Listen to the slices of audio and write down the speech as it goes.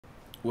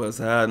What's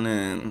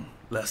happening?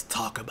 Let's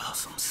talk about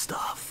some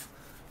stuff.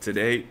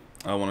 Today,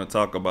 I want to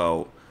talk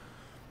about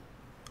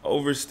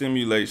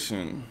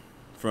overstimulation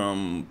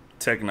from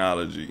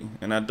technology.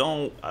 And I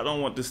don't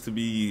want this to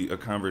be a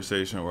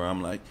conversation where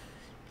I'm like,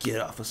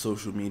 get off of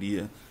social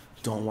media,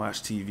 don't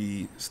watch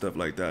TV, stuff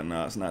like that.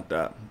 Nah, it's not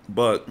that.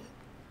 But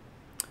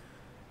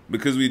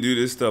because we do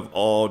this stuff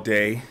all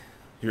day,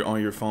 you're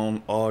on your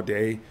phone all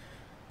day.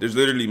 There's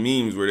literally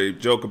memes where they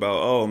joke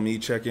about, oh, me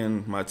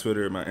checking my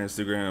Twitter, my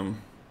Instagram,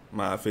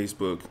 my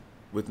Facebook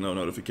with no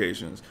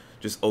notifications,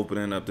 just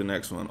opening up the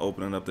next one,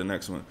 opening up the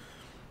next one,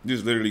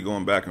 just literally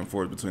going back and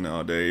forth between it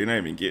all day. You're not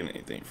even getting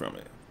anything from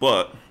it.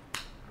 But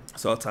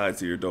it's all tied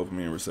to your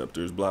dopamine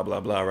receptors, blah, blah,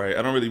 blah, right?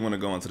 I don't really want to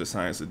go into the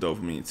science of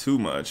dopamine too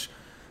much,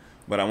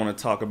 but I want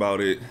to talk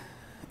about it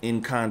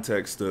in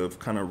context of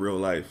kind of real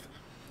life.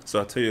 So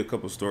I'll tell you a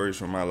couple stories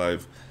from my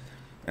life,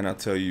 and I'll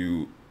tell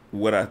you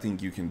what I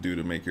think you can do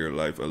to make your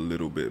life a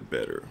little bit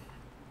better.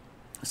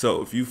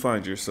 So if you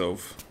find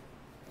yourself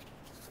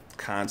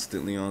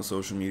constantly on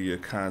social media,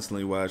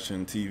 constantly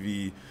watching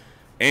TV,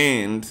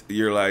 and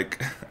you're like,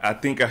 I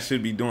think I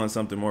should be doing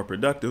something more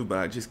productive, but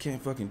I just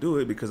can't fucking do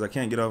it because I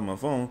can't get off my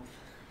phone,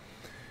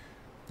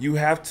 you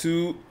have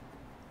to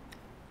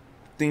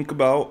think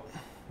about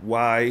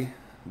why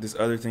this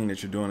other thing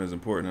that you're doing is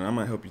important, and I'm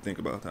going to help you think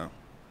about that.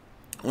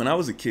 When I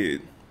was a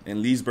kid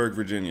in Leesburg,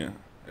 Virginia,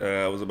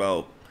 I was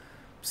about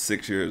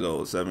 6 years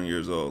old, 7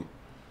 years old.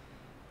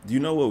 Do you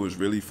know what was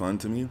really fun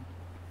to me?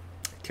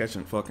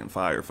 Catching fucking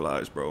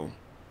fireflies, bro.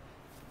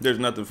 There's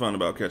nothing fun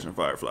about catching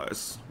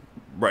fireflies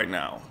right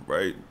now,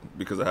 right?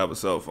 Because I have a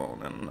cell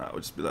phone, and I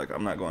would just be like,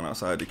 I'm not going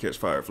outside to catch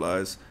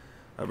fireflies.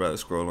 I'd rather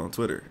scroll on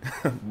Twitter.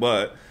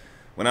 But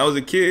when I was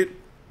a kid,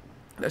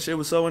 that shit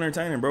was so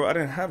entertaining, bro. I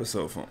didn't have a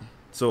cell phone.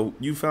 So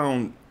you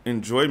found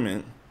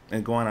enjoyment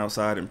in going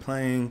outside and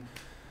playing,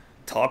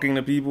 talking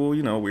to people,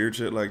 you know, weird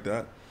shit like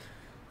that.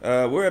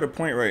 We're at a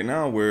point right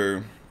now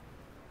where,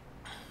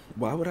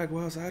 why would I go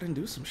outside and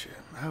do some shit?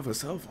 I have a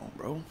cell phone,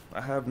 bro.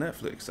 I have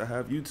Netflix. I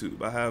have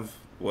YouTube. I have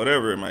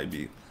whatever it might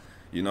be,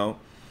 you know?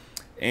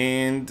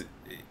 And,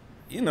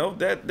 you know,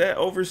 that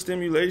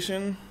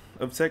overstimulation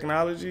of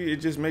technology, it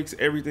just makes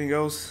everything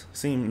else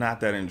seem not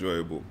that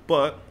enjoyable.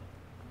 But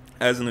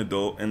as an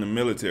adult in the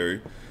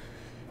military,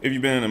 if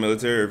you've been in the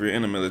military, if you're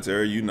in the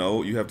military, you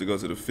know you have to go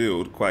to the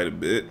field quite a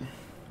bit.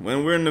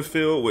 When we're in the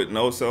field with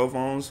no cell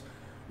phones,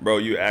 bro,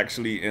 you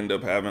actually end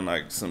up having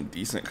like some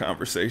decent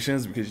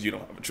conversations because you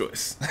don't have a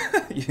choice.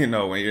 You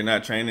know, when you're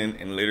not training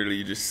and literally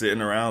you're just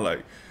sitting around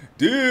like,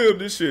 damn,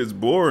 this shit's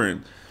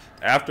boring.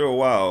 After a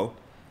while,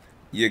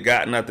 you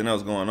got nothing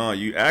else going on.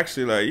 You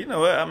actually like, you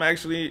know what? I'm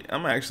actually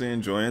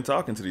enjoying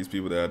talking to these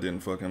people that I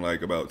didn't fucking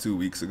like about 2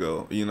 weeks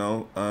ago. You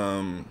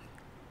know,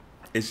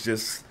 it's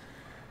just,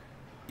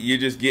 you're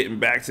just getting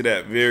back to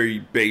that very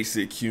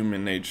basic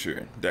human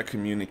nature, that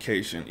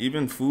communication,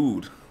 even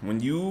food. When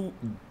you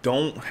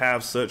don't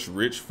have such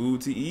rich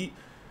food to eat,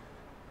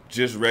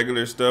 just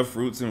regular stuff,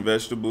 fruits and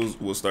vegetables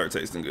will start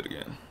tasting good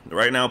again.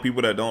 Right now,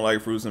 people that don't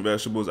like fruits and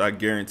vegetables, I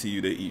guarantee you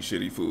they eat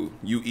shitty food.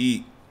 You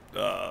eat,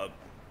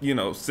 you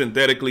know,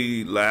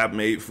 synthetically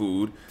lab-made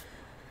food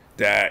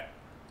that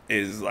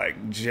is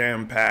like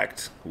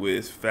jam-packed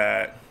with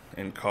fat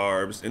and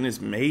carbs, and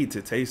it's made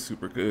to taste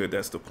super good.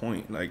 That's the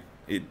point. Like,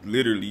 it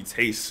literally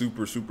tastes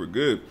super, super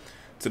good,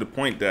 to the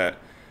point that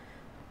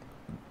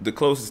the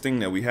closest thing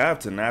that we have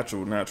to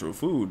natural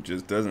food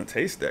just doesn't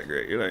taste that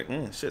great. You're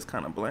like, shit's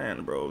kind of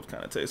bland, bro. It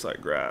kind of tastes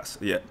like grass.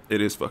 Yeah, it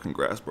is fucking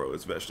grass, bro.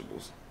 It's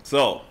vegetables.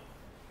 So,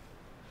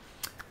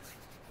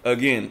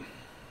 again,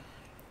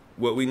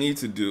 what we need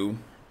to do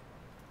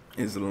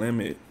is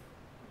limit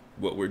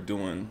what we're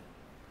doing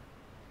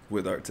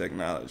with our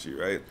technology,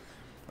 right?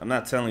 I'm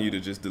not telling you to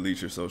just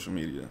delete your social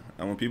media.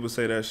 And when people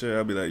say that shit,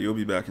 I'll be like, you'll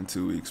be back in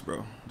 2 weeks,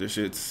 bro. This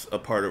shit's a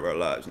part of our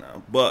lives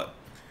now. But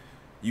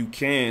you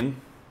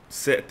can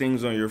set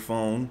things on your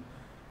phone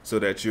so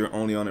that you're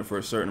only on it for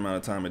a certain amount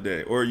of time a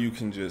day. Or you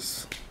can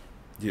just,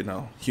 you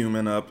know,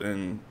 human up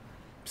and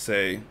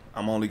say,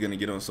 I'm only going to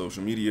get on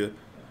social media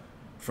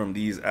from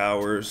these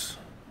hours,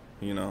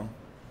 you know,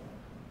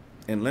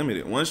 and limit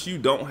it. Once you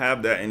don't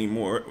have that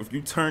anymore, if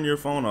you turn your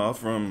phone off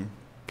from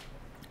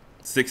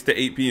 6 to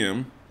 8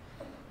 p.m.,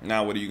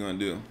 now what are you going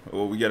to do?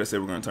 Well, we got to say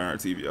we're going to turn our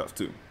TV off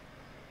too.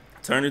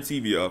 Turn the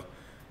TV off.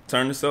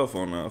 Turn the cell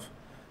phone off.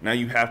 Now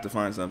you have to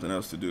find something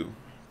else to do.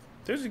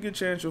 There's a good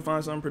chance you'll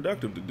find something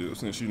productive to do,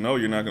 since you know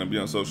you're not going to be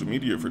on social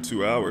media for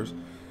 2 hours.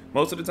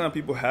 Most of the time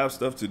people have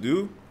stuff to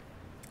do,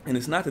 and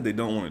it's not that they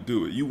don't want to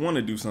do it. You want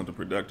to do something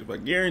productive. I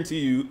guarantee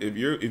you, if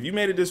you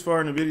made it this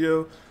far in the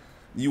video,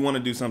 you want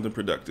to do something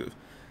productive.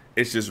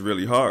 It's just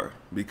really hard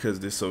because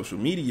this social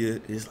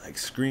media is like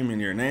screaming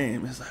your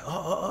name. It's like,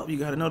 oh, you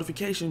got a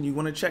notification. You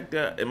want to check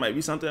that. It might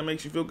be something that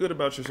makes you feel good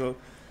about yourself.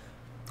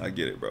 I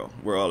get it, bro.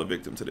 We're all a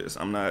victim to this.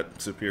 I'm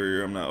not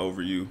superior. I'm not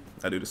over you.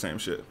 I do the same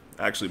shit.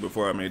 Actually,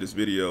 before I made this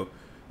video,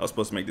 I was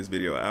supposed to make this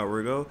video an hour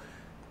ago.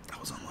 I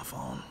was on my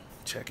phone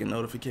checking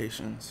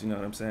notifications. You know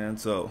what I'm saying?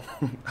 So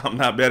I'm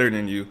not better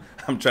than you.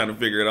 I'm trying to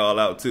figure it all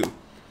out too.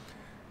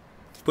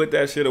 Put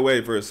that shit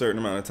away for a certain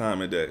amount of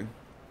time a day.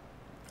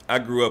 I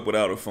grew up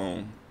without a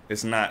phone.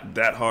 It's not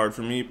that hard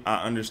for me.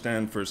 I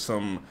understand for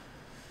some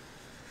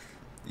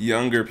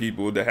younger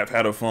people that have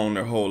had a phone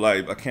their whole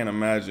life, I can't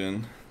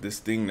imagine this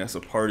thing that's a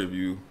part of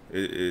you.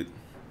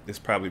 It's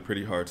probably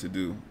pretty hard to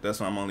do. That's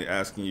why I'm only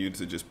asking you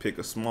to just pick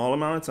a small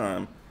amount of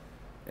time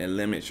and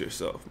limit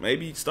yourself.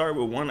 Maybe start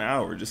with 1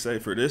 hour. Just say,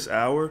 for this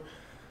hour,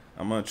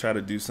 I'm going to try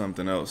to do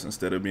something else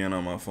instead of being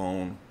on my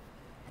phone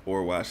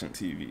or watching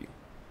TV.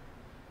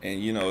 And,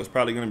 you know, it's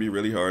probably going to be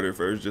really hard at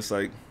first, just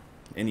like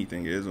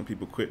anything is. When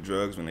people quit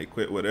drugs, when they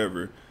quit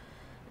whatever,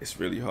 it's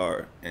really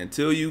hard.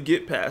 Until you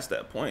get past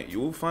that point,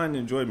 you will find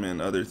enjoyment in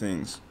other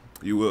things.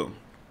 You will.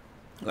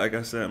 Like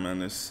I said, man,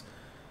 this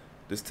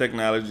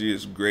technology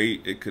is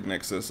great. It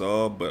connects us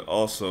all, but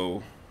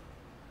also,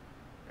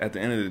 at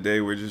the end of the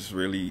day, we're just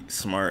really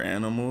smart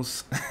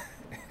animals,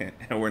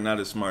 and we're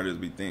not as smart as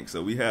we think.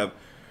 So we have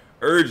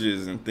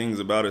urges and things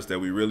about us that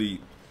we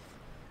really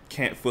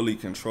can't fully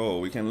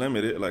control. We can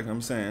limit it, like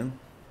I'm saying,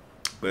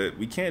 but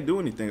we can't do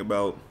anything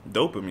about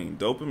dopamine.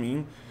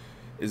 Dopamine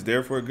is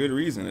there for a good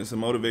reason. It's a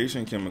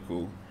motivation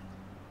chemical.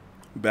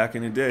 Back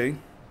in the day,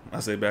 I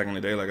say back in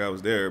the day like I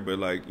was there, but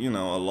like, you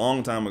know, a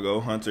long time ago,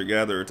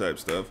 hunter-gatherer type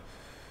stuff,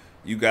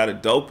 you got a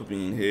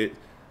dopamine hit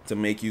to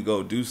make you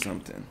go do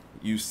something.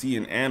 You see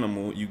an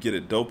animal, you get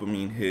a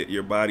dopamine hit,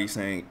 your body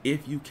saying,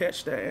 if you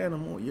catch that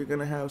animal, you're going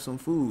to have some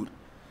food.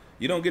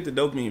 You don't get the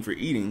dopamine for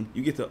eating.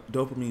 You get the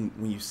dopamine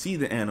when you see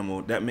the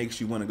animal. That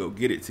makes you want to go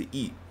get it to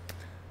eat.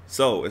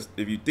 So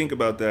if you think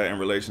about that in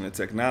relation to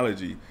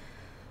technology,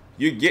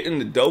 you're getting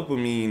the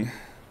dopamine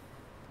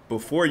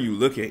before you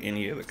look at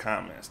any of the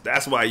comments.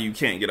 That's why you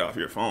can't get off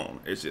your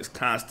phone. It's just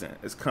constant.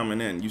 It's coming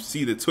in. You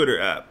see the Twitter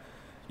app.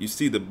 You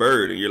see the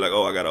bird, and you're like,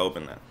 oh, I got to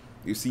open that.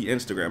 You see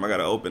Instagram. I got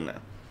to open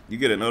that. You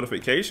get a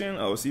notification.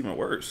 Oh, it's even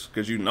worse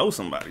because you know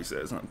somebody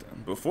said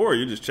something. Before,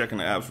 you're just checking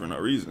the apps for no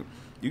reason.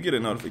 You get a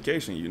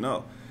notification, you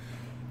know.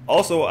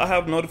 Also, I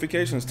have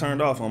notifications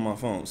turned off on my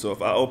phone. So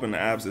if I open the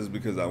apps, it's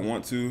because I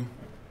want to.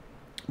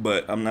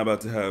 But I'm not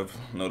about to have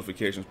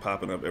notifications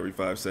popping up every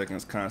 5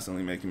 seconds,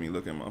 constantly making me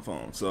look at my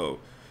phone. So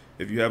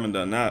if you haven't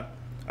done that,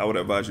 I would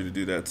advise you to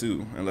do that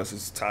too, unless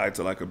it's tied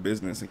to like a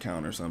business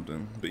account or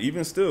something. But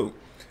even still,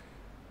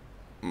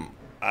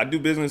 I do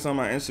business on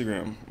my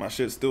Instagram. My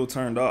shit's still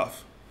turned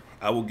off.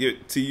 I will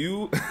get to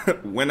you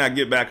when I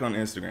get back on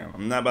Instagram.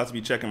 I'm not about to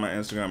be checking my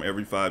Instagram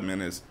every 5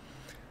 minutes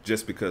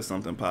just because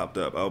something popped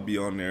up. I'll be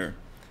on there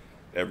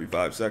every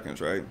 5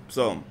 seconds, right?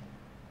 So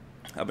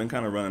I've been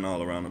kind of running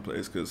all around the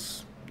place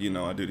because, you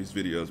know, I do these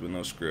videos with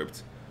no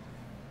script.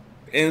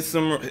 In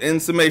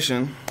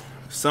summation,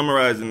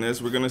 summarizing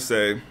this, we're going to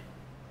say,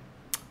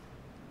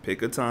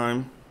 pick a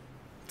time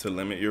to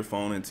limit your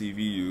phone and TV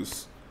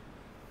use.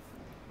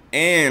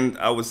 And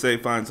I would say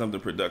find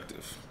something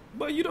productive.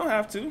 But you don't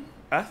have to.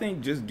 I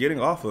think just getting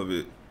off of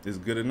it is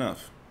good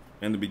enough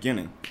in the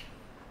beginning.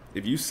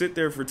 If you sit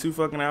there for 2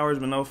 fucking hours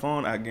with no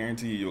phone, I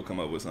guarantee you'll come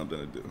up with something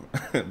to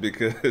do.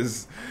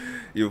 Because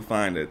you'll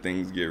find that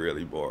things get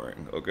really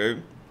boring,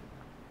 okay?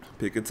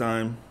 Pick a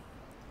time,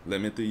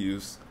 limit the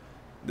use,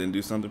 then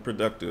do something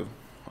productive.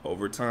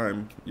 Over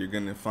time, you're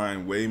going to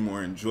find way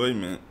more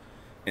enjoyment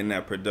in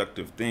that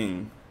productive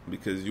thing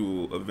because you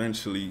will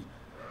eventually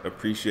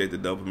appreciate the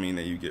dopamine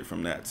that you get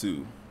from that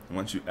too.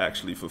 Once you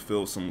actually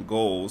fulfill some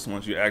goals,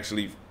 once you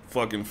actually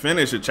fucking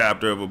finish a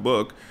chapter of a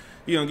book,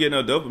 you don't get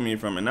no dopamine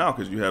from it now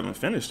because you haven't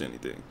finished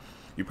anything.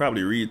 You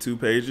probably read 2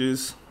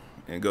 pages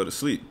and go to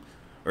sleep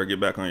or get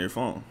back on your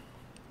phone.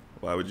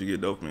 Why would you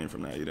get dopamine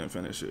from that? You didn't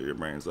finish it. Your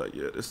brain's like,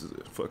 yeah, this is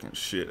a fucking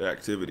shit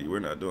activity. We're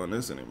not doing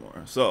this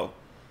anymore. So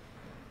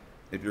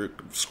if you're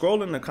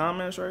scrolling the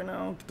comments right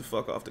now, get the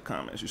fuck off the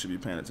comments. You should be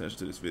paying attention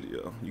to this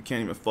video. You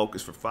can't even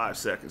focus for 5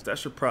 seconds.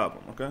 That's your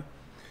problem, okay?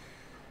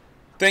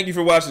 Thank you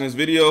for watching this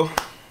video.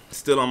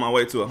 Still on my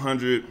way to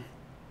 100.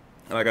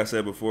 Like I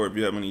said before, if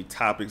you have any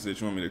topics that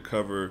you want me to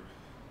cover,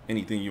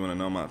 anything you want to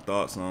know my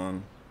thoughts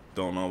on,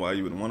 don't know why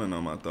you would want to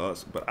know my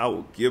thoughts, but I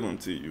will give them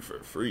to you for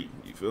free.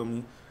 You feel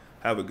me?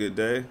 Have a good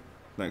day.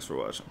 Thanks for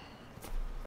watching.